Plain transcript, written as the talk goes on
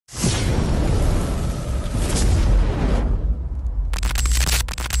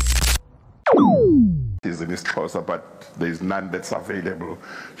is in isiXhosa, but there's none that's available.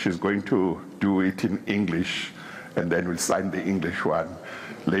 She's going to do it in English, and then we'll sign the English one.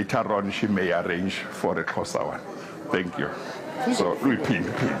 Later on, she may arrange for a Xhosa one. Thank you. So repeat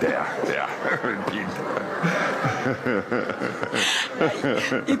there, repeat.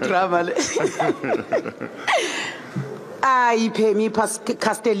 I, Pemmy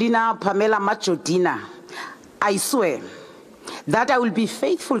Majodina, I swear that I will be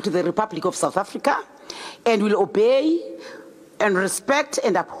faithful to the Republic of South Africa and will obey and respect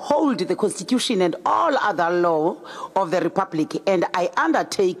and uphold the Constitution and all other law of the Republic, and I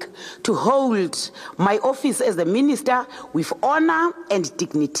undertake to hold my office as the Minister with honor and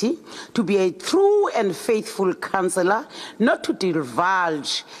dignity, to be a true and faithful counsellor, not to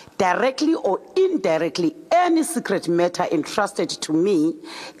divulge directly or indirectly any secret matter entrusted to me,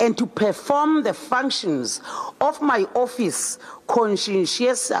 and to perform the functions of my office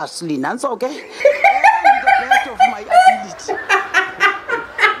conscientiously, and to the best of my ability.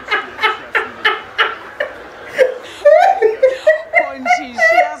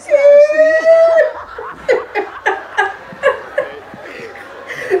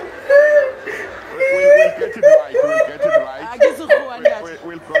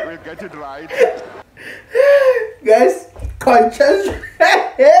 We'll get it right. Guys, conscientiously.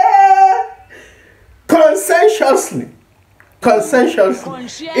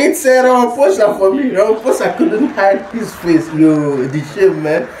 It's a Ramaphosa for me. Ramaphosa couldn't hide his face. The shame,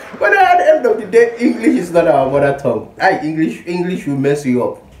 man. But at the end of the day, English is not our mother tongue. English will mess you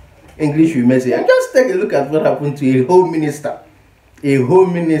up. English will mess you up. Just take a look at what happened to a home minister. A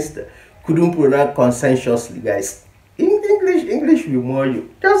home minister couldn't pronounce conscientiously, guys. English will more you.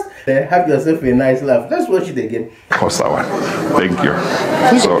 Just have yourself a nice laugh. Let's watch it again. Xhosa one. Thank you.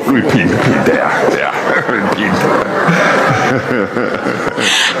 So repeat there, repeat.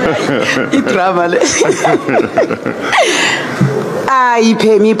 I,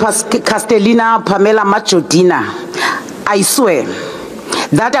 Pemmy Majodina, I swear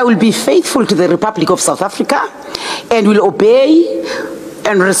that I will be faithful to the Republic of South Africa and will obey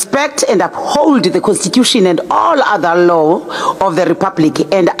and respect and uphold the Constitution and all other law of the Republic,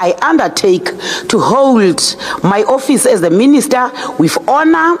 and I undertake to hold my office as the Minister with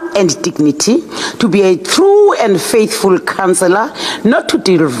honor and dignity, to be a true and faithful counsellor, not to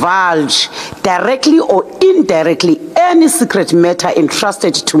divulge directly or indirectly any secret matter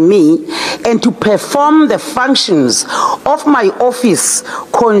entrusted to me, and to perform the functions of my office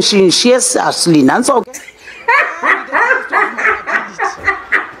conscientiously.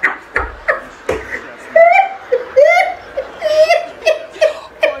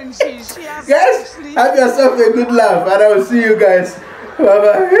 Guys, have yourself a good laugh, and I will see you guys. Bye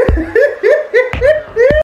bye.